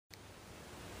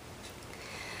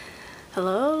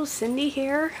Hello, Cindy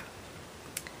here.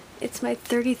 It's my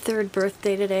 33rd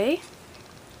birthday today,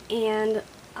 and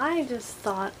I just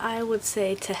thought I would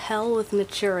say to hell with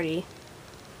maturity.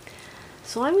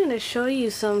 So I'm going to show you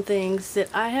some things that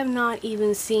I have not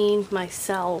even seen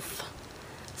myself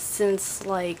since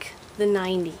like the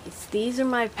 90s. These are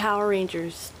my Power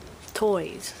Rangers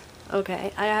toys.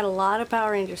 Okay, I had a lot of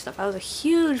Power Rangers stuff. I was a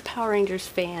huge Power Rangers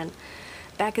fan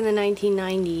back in the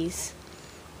 1990s.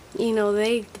 You know,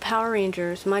 the Power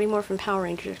Rangers, Mighty Morphin Power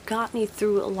Rangers, got me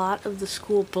through a lot of the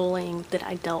school bullying that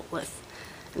I dealt with.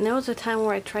 And there was a time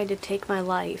where I tried to take my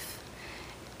life.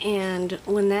 And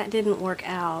when that didn't work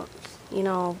out, you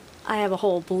know, I have a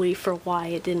whole belief for why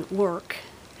it didn't work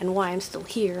and why I'm still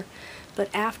here.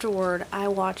 But afterward, I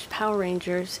watched Power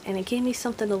Rangers and it gave me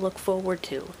something to look forward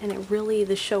to. And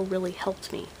the show really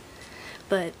helped me.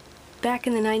 But back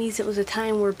in the 90s, it was a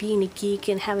time where being a geek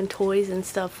and having toys and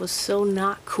stuff was so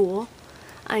not cool.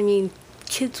 I mean,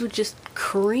 kids would just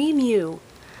cream you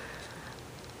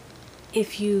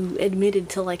if you admitted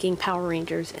to liking Power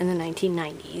Rangers in the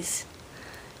 1990s.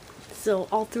 So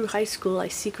all through high school, I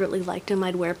secretly liked them.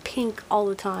 I'd wear pink all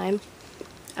the time.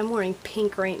 I'm wearing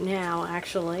pink right now,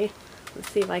 actually.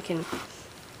 Let's see if I can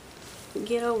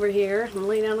get over here and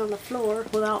lay down on the floor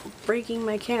without breaking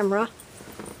my camera.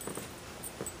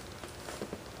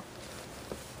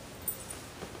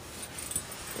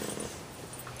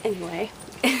 Anyway,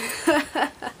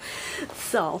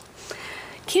 so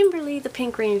Kimberly the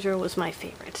Pink Ranger was my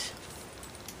favorite.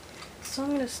 So I'm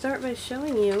going to start by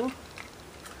showing you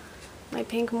my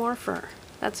pink Morpher.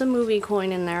 That's a movie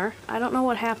coin in there. I don't know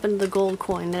what happened to the gold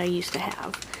coin that I used to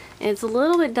have. It's a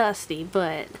little bit dusty,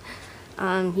 but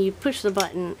you push the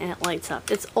button and it lights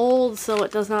up. It's old, so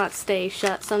it does not stay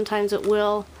shut. Sometimes it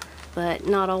will, but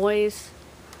not always.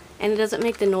 And it doesn't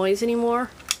make the noise anymore,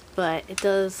 but it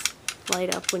does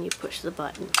light up when you push the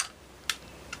button.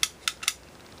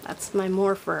 That's my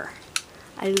Morpher.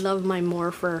 I love my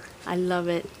Morpher. I love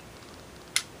it.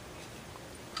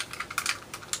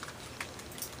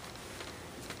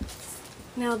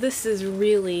 Now this is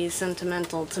really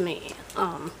sentimental to me.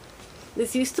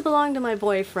 This used to belong to my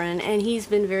boyfriend and he's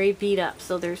been very beat up,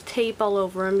 so there's tape all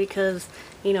over him because,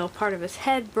 you know, part of his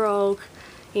head broke.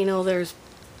 You know, there's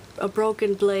a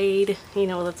broken blade, you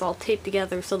know, that's all taped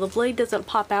together, so the blade doesn't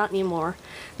pop out anymore.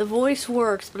 The voice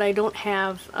works, but I don't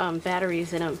have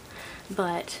batteries in them.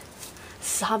 But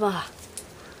Saba,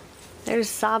 there's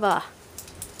Saba.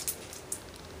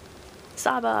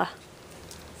 Saba.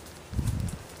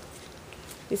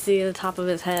 You see the top of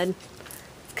his head?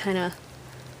 Kind of,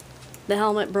 the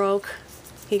helmet broke.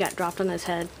 He got dropped on his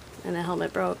head, and the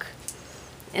helmet broke.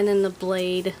 And then the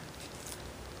blade,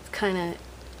 kind of,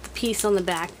 piece on the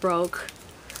back broke,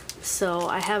 so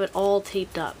I have it all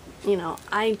taped up. You know,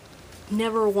 I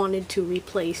never wanted to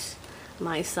replace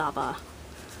my Saba.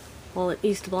 Well, it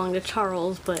used to belong to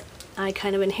Charles, but I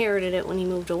kind of inherited it when he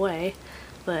moved away.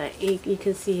 But you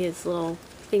can see his little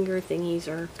finger thingies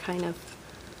are kind of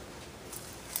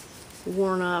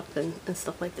worn up and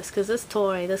stuff like this, because this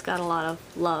got a lot of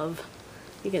love.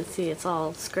 You can see it's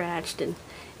all scratched and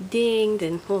dinged,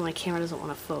 and well, my camera doesn't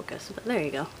want to focus, but there you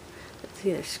go.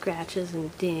 See, there's scratches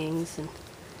and dings and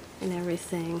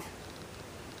everything.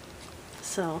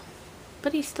 So,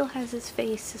 but he still has his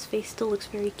face. His face still looks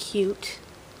very cute.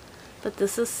 But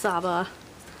this is Saba.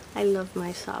 I love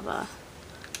my Saba.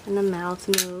 And the mouth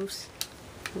moves.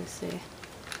 Let me see.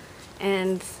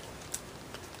 And,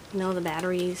 you know, the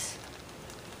batteries.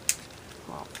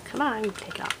 Well, come on,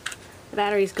 take off. The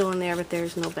batteries go in there, but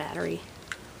there's no battery.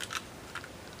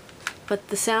 But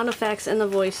the sound effects and the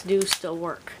voice do still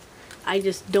work. I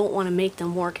just don't want to make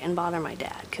them work and bother my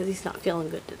dad because he's not feeling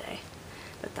good today.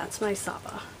 But that's my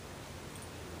Saba.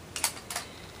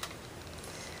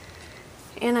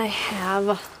 And I have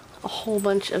a whole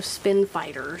bunch of spin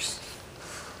fighters.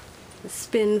 The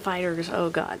spin fighters, oh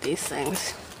god, these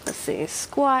things. Let's see,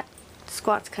 Squat.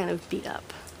 Squat's kind of beat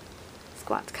up.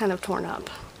 Squat's kind of torn up.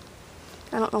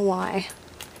 I don't know why.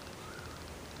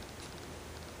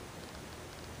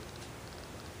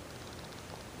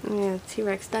 Yeah,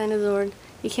 T-Rex Dinosaur.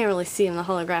 You can't really see him. The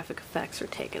holographic effects are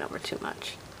taking over too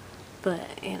much.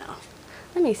 But, you know.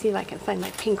 Let me see if I can find my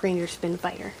Pink Ranger Spin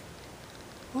Fighter.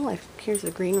 Oh, here's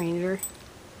the Green Ranger.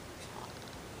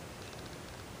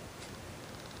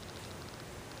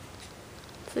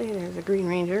 See, there's a Green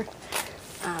Ranger.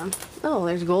 Oh,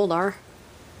 there's Goldar.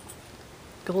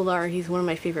 Goldar, he's one of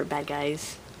my favorite bad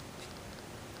guys.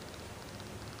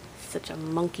 Such a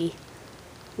monkey.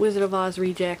 Wizard of Oz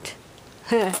reject.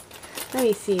 Let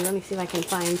me see if I can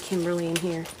find Kimberly in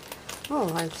here. Oh,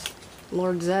 there's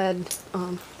Lord Zed.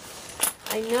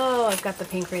 I know I've got the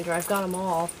Pink Ranger. I've got them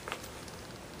all.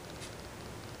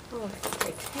 Oh,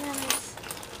 there's Titanis.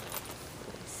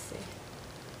 Let me see.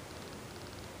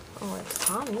 Oh, it's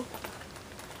Tommy.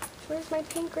 Where's my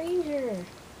Pink Ranger?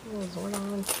 Oh,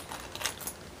 Zordon.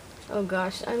 Oh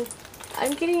gosh,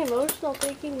 I'm getting emotional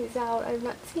taking these out. I've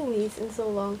not seen these in so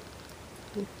long.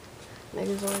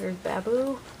 Megazord, there's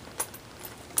Babu.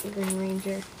 Green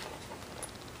Ranger.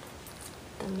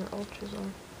 And their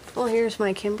Ultrazord. Well, here's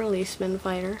my Kimberly Spin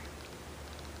Fighter.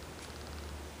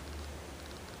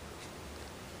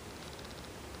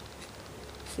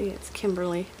 See, it's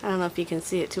Kimberly. I don't know if you can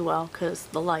see it too well because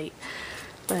the light.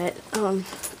 But, oh,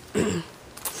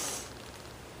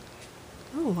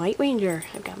 White Ranger.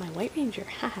 I've got my White Ranger.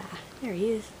 Haha, there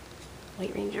he is.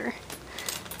 White Ranger.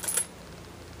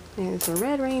 There's the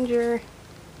Red Ranger.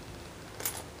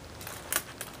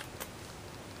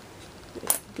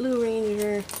 Blue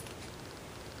Ranger.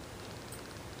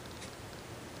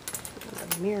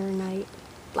 The Mirror Knight.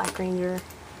 Black Ranger.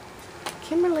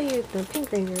 Kimberly, the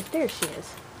Pink Ranger. There she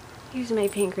is. Here's my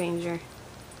Pink Ranger.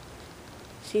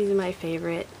 She's my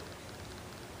favorite.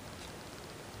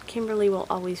 Kimberly will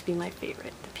always be my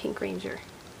favorite, the Pink Ranger.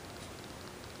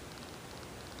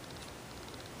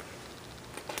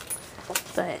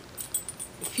 But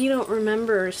if you don't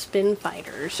remember Spin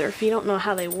Fighters, or if you don't know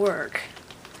how they work,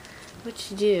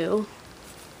 what you do,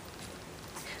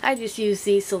 I just use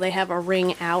these so they have a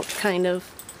ring out kind of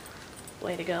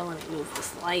way to go. Let me move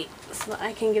this light so that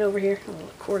I can get over here. Oh,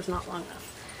 the cord's not long enough.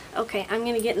 Okay, I'm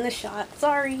gonna get in the shot.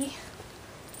 Sorry.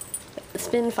 The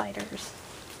Spin Fighters.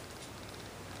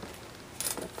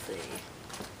 Let's see.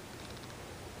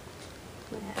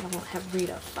 I don't have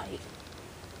Rita fight.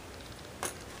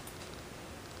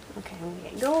 Okay, I'm gonna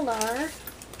get Goldar.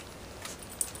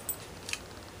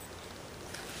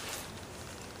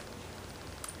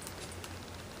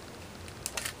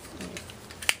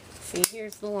 See,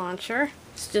 here's the launcher.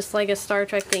 It's just like a Star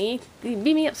Trek thingy. Beam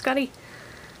me up, Scotty.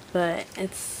 But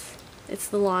it's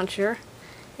the launcher,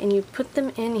 and you put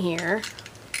them in here,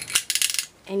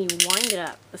 and you wind it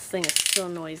up. This thing is so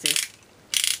noisy.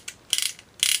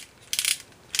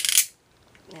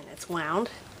 And it's wound.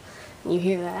 You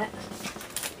hear that?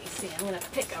 Let me see. I'm gonna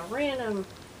pick a random.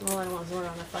 Well, I don't want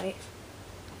Zordon to fight.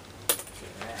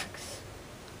 T-Rex.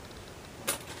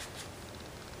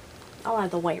 I'll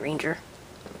add the White Ranger.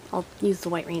 I'll use the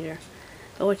White Ranger.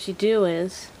 But what you do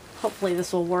is, hopefully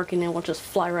this will work and it will just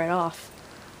fly right off.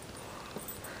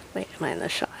 Wait, am I in the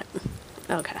shot?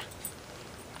 Okay.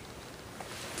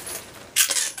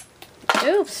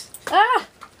 Oops! Ah!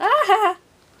 Ah!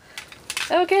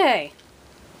 Okay.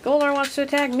 Goldar wants to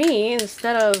attack me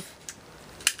instead of...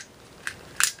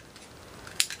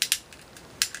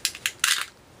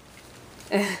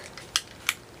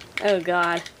 Oh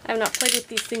god. I have not played with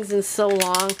these things in so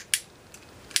long.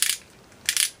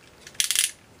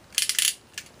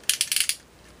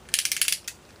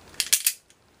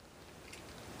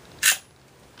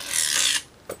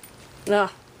 No,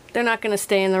 they're not going to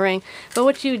stay in the ring. But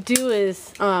what you do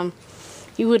is,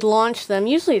 you would launch them.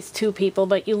 Usually it's two people,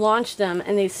 but you launch them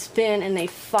and they spin and they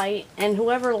fight, and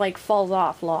whoever like falls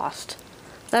off lost.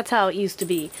 That's how it used to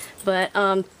be. But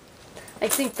I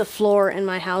think the floor in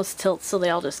my house tilts, so they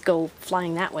all just go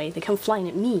flying that way. They come flying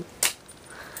at me.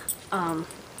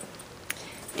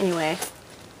 Anyway,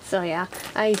 so yeah,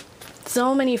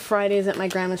 so many Fridays at my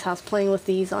grandma's house playing with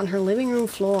these on her living room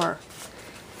floor.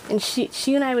 And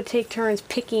she and I would take turns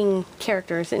picking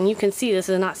characters, and you can see this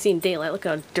is not seeing daylight. Look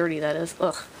how dirty that is.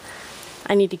 Ugh.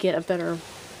 I need to get a better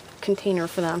container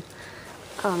for them.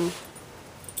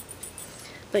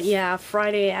 But yeah,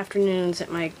 Friday afternoons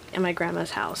at my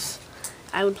grandma's house,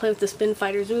 I would play with the Spin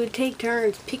Fighters. We would take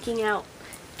turns picking out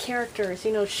characters.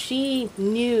 You know, she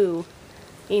knew,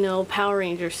 you know, Power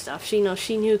Ranger stuff. She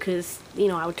knew because, you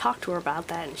know, I would talk to her about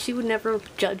that, and she would never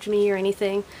judge me or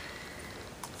anything.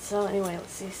 So anyway,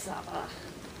 let's see Saba.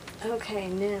 Okay,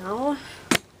 now,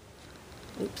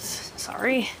 oops,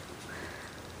 sorry.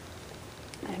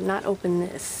 I have not opened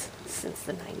this since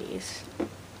the 90s.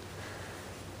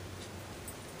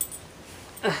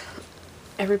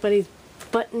 Everybody's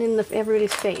button in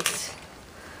everybody's face.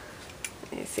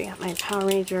 You see, I got my Power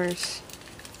Rangers,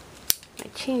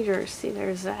 my changers. See,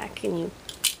 there's Zach, and you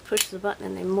push the button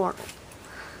and they morph.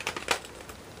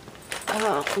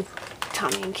 Oh,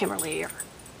 Tommy and Kimberly are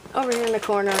over here in the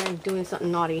corner and doing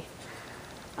something naughty.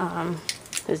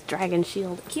 His dragon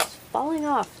shield keeps falling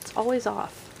off. It's always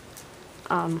off.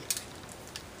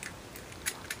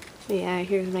 Yeah,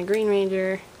 here's my Green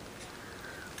Ranger.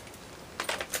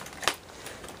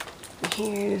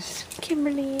 Here's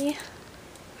Kimberly.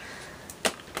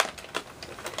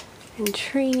 And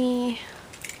Trini.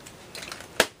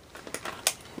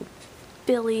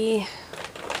 Billy.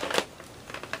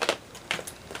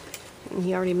 And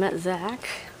he already met Zach.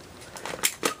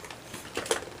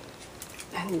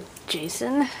 And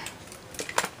Jason.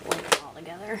 Lay them all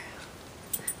together.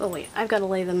 Oh wait, I've got to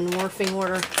lay them in morphing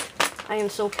order. I am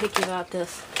so picky about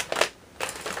this.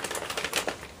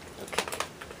 Okay.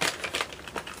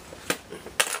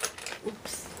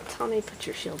 Oops. Tommy, put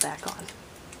your shield back on.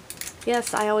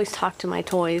 Yes, I always talk to my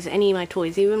toys. Any of my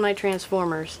toys, even my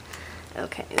Transformers.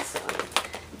 Okay, so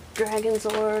Dragon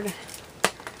Zord,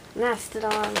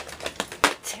 Mastodon,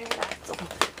 Pterodactyl,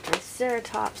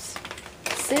 Triceratops,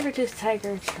 Saber-toothed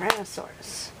Tiger,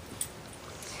 Tyrannosaurus.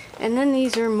 And then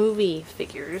these are movie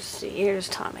figures. Here's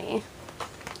Tommy.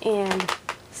 And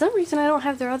for some reason I don't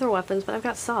have their other weapons, but I've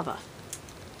got Saba.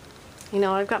 You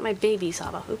know, I've got my baby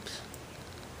Saba. Oops.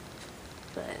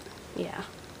 But, yeah.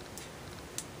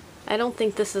 I don't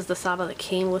think this is the Saba that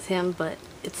came with him, but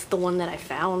it's the one that I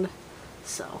found.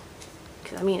 So,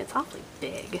 because I mean, it's awfully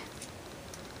big.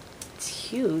 It's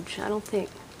huge. I don't think...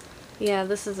 Yeah,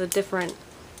 this is a different...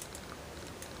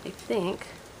 I think.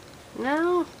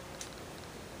 No?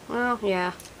 Well,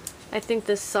 yeah. I think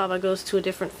this Saba goes to a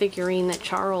different figurine that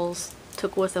Charles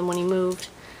took with him when he moved.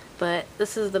 But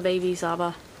this is the baby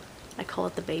Saba. I call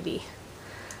it the baby.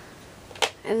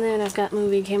 And then I've got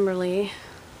movie Kimberly.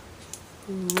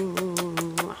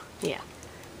 Yeah.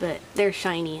 But they're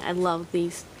shiny. I love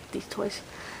these toys.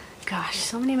 Gosh,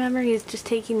 so many memories just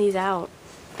taking these out.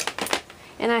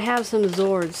 And I have some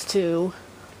Zords too.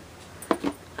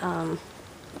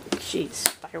 Jeez,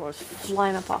 fire was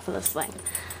flying up off of this thing.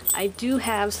 I do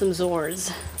have some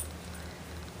Zords.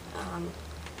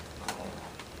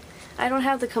 I don't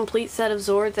have the complete set of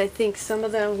Zords. I think some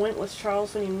of them went with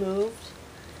Charles when he moved.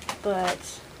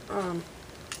 But, I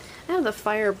have the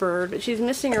Firebird, but she's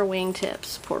missing her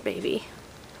wingtips. Poor baby.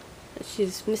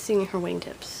 She's missing her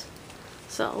wingtips.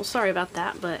 So, sorry about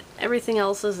that, but everything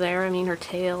else is there. I mean, her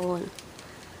tail and,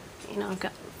 you know, I've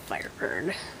got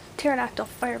Firebird. Pterodactyl,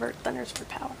 Firebird, Thunders for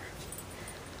power.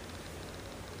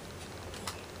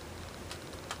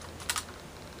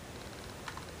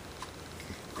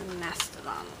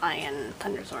 Mastodon, Lion,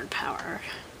 Thunderzord power.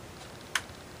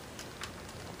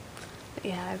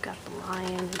 Yeah, I've got the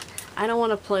Lion. I don't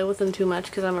want to play with them too much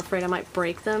because I'm afraid I might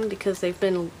break them because they've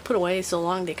been put away so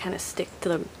long they kind of stick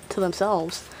to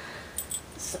themselves.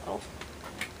 So.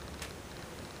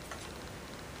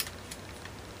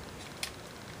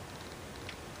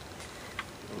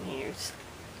 And here's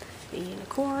the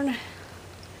Unicorn.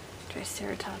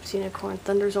 Triceratops, Unicorn,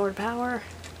 Thunderzord power.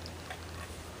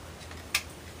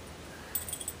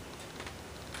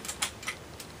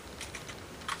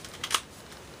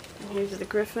 Here's the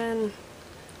Griffin.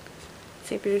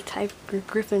 Saber type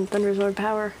Griffin, Thunderzord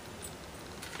power.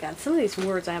 God, some of these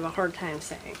words I have a hard time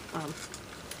saying.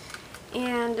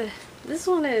 And this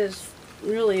one is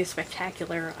really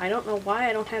spectacular. I don't know why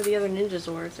I don't have the other Ninja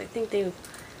Zords. I think they,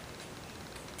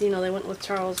 you know, they went with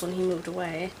Charles when he moved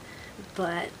away.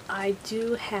 But I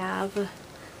do have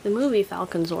the movie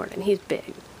Falcon Zord, and he's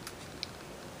big.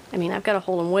 I mean, I've got to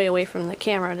hold him way away from the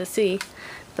camera to see,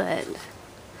 but...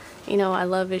 You know, I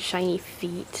love his shiny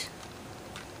feet.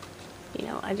 You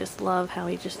know, I just love how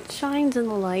he just shines in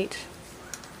the light.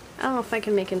 I don't know if I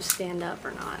can make him stand up or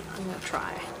not. I'm going to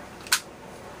try.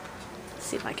 Let's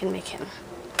see if I can make him.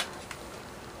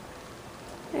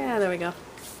 Yeah, there we go.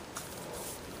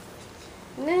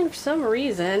 And then for some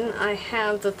reason, I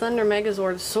have the Thunder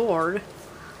Megazord sword.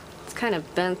 It's kind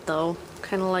of bent though.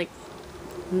 Kind of like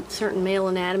certain male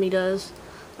anatomy does.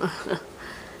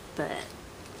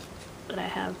 But I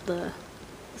have the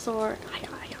sword.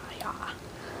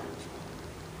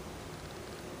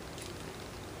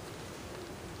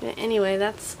 Anyway,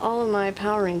 that's all of my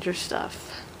Power Ranger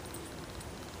stuff.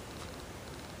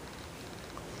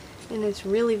 And it's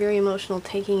really very emotional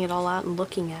taking it all out and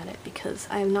looking at it because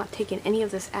I have not taken any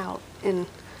of this out in,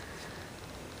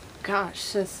 gosh,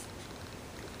 since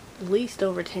at least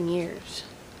over 10 years.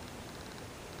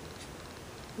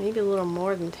 Maybe a little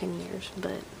more than 10 years,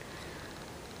 but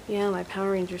yeah, my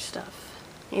Power Ranger stuff.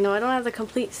 You know, I don't have the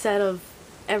complete set of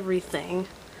everything,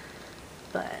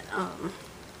 but,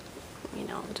 you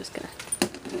know, I'm just gonna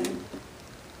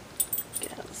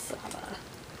get out Saba.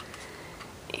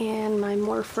 And my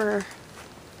Morpher.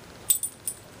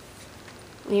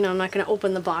 You know, I'm not gonna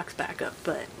open the box back up,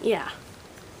 but yeah.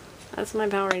 That's my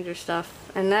Power Ranger stuff.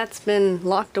 And that's been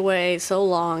locked away so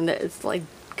long that it's like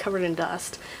covered in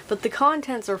dust. But the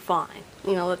contents are fine.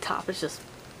 You know, the top is just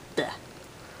bleh.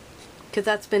 Because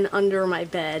that's been under my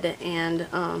bed, and,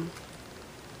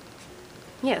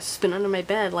 yeah, it's been under my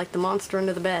bed, like the monster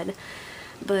under the bed.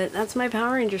 But that's my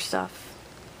Power Ranger stuff.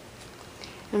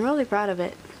 I'm really proud of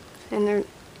it. And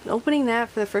opening that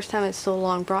for the first time in so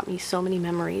long brought me so many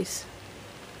memories.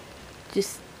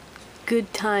 just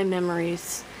good time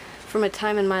memories from a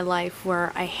time in my life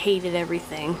where I hated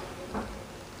everything.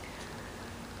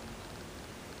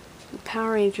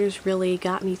 Power Rangers really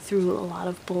got me through a lot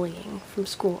of bullying from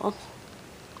school.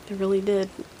 They really did.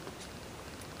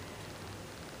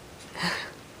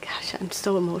 Gosh, I'm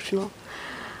so emotional.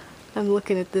 I'm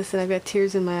looking at this and I've got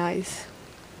tears in my eyes.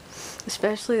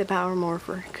 Especially the Power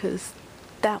Morpher, because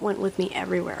that went with me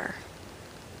everywhere.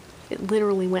 It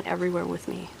literally went everywhere with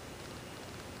me.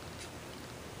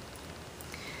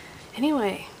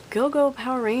 Anyway, go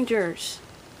Power Rangers!